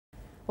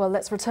Well,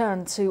 let's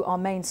return to our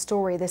main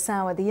story this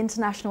hour. The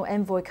international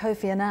envoy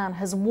Kofi Annan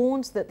has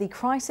warned that the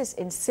crisis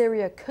in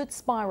Syria could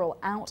spiral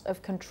out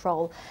of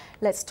control.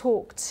 Let's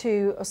talk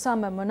to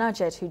Ausama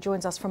Monajed, who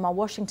joins us from our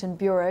Washington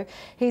bureau.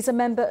 He's a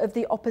member of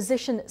the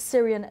opposition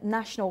Syrian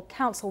National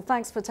Council.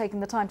 Thanks for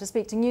taking the time to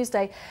speak to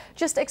Newsday.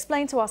 Just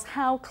explain to us,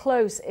 how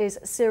close is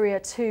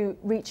Syria to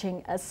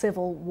reaching a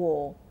civil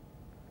war?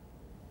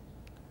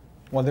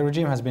 Well, the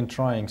regime has been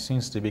trying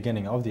since the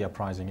beginning of the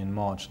uprising in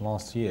March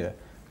last year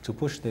to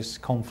push this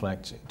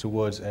conflict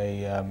towards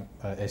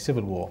a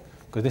civil war,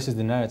 because this is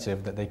the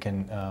narrative that they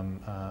can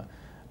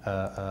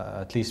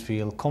at least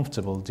feel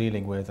comfortable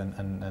dealing with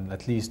and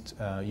at least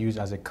use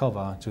as a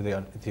cover to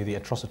the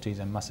atrocities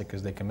and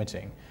massacres they're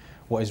committing.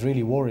 What is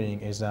really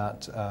worrying is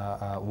that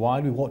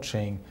while we're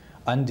watching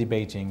and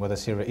debating whether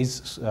Syria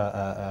is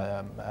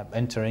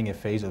entering a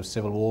phase of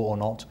civil war or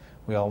not,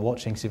 we are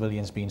watching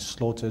civilians being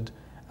slaughtered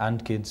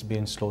and kids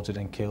being slaughtered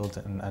and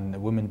killed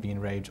and women being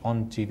raped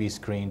on TV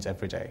screens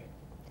every day.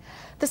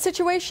 The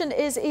situation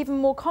is even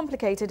more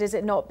complicated, is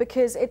it not?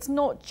 Because it's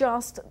not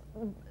just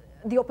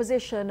the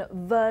opposition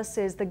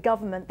versus the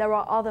government. There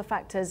are other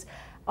factors,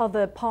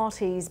 other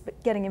parties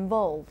getting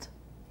involved.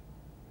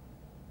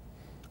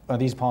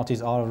 These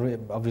parties are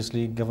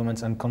obviously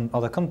governments and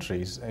other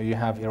countries. You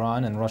have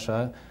Iran and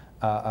Russia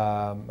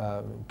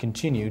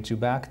continue to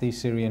back the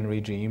Syrian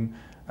regime,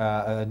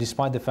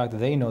 despite the fact that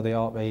they know they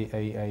are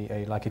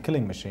like a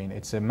killing machine.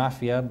 It's a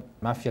mafia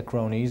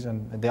cronies,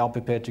 and they are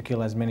prepared to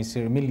kill as many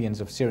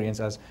millions of Syrians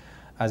as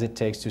it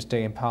takes to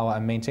stay in power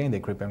and maintain their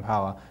grip in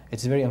power.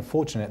 It's very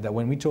unfortunate that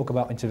when we talk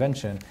about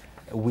intervention,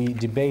 we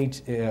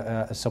debate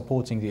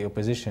supporting the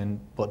opposition,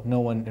 but no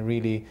one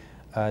really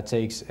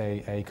takes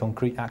a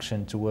concrete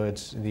action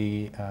towards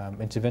the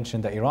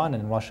intervention that Iran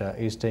and Russia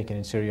is taking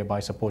in Syria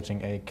by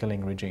supporting a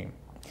killing regime.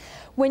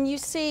 When you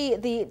see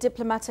the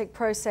diplomatic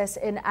process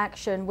in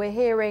action, we're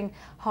hearing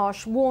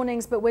harsh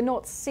warnings, but we're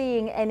not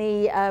seeing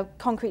any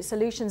concrete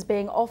solutions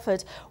being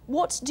offered.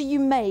 What do you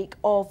make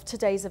of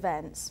today's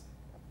events?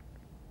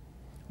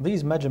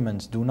 These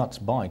measurements do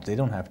not bite. They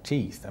don't have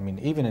teeth. I mean,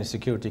 even a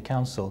Security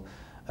Council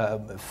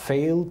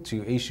failed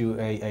to issue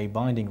a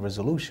binding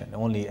resolution,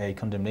 only a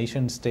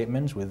condemnation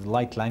statement with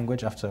light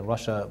language after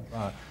Russia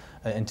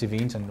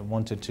intervened and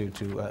wanted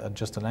to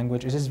adjust the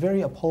language. It is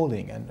very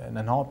appalling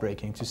and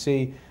heartbreaking to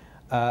see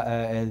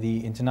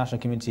the international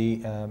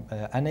community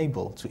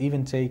unable to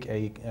even take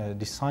a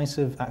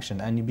decisive action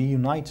and be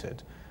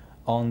united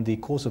on the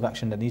course of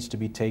action that needs to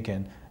be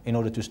taken in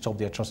order to stop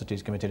the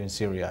atrocities committed in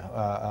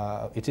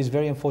Syria. It is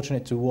very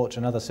unfortunate to watch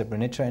another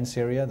Srebrenica in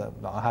Syria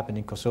that happened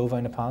in Kosovo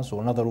in the past,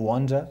 or another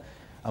Rwanda,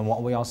 and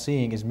what we are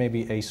seeing is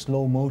maybe a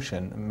slow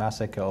motion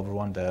massacre of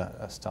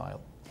Rwanda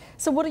style.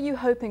 So what are you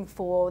hoping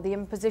for? The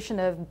imposition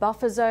of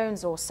buffer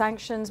zones or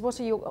sanctions? What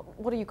are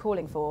you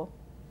calling for?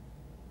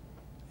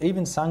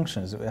 Even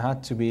sanctions, it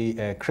had to be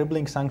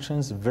crippling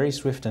sanctions, very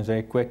swift and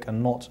very quick,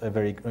 and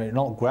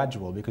not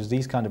gradual, because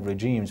these kind of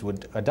regimes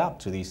would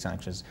adapt to these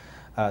sanctions.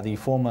 The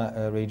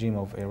former regime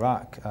of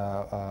Iraq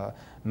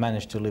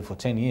managed to live for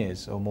 10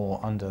 years or more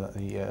under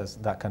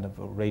that kind of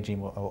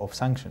regime of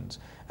sanctions.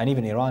 And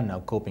even Iran now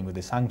coping with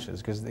the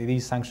sanctions, because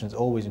these sanctions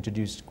always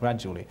introduced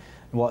gradually.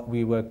 What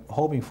we were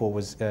hoping for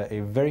was a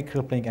very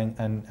crippling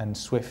and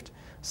swift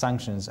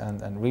sanctions,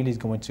 and really is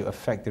going to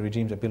affect the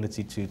regime's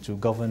ability to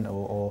govern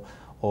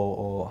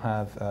or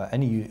have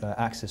any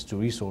access to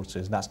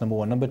resources. That's number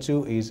one. Number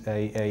two is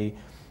a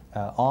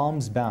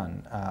arms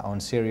ban on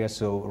Syria,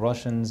 so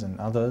Russians and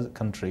other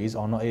countries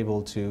are not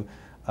able to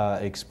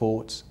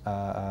export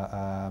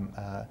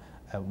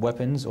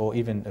weapons or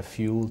even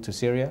fuel to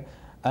Syria,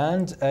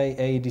 and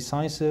a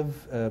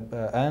decisive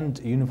and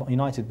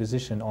united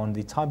position on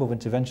the type of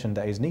intervention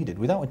that is needed.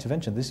 Without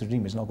intervention, this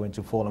regime is not going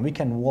to fall, and we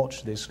can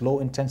watch this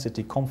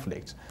low-intensity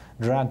conflict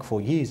drag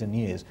for years and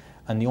years,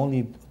 and the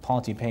only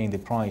party paying the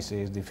price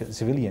is the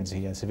civilians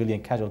here,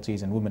 civilian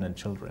casualties and women and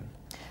children.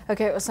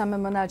 Okay, Ausama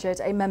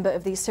Monajed, a member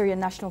of the Syrian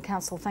National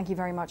Council, thank you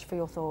very much for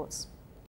your thoughts.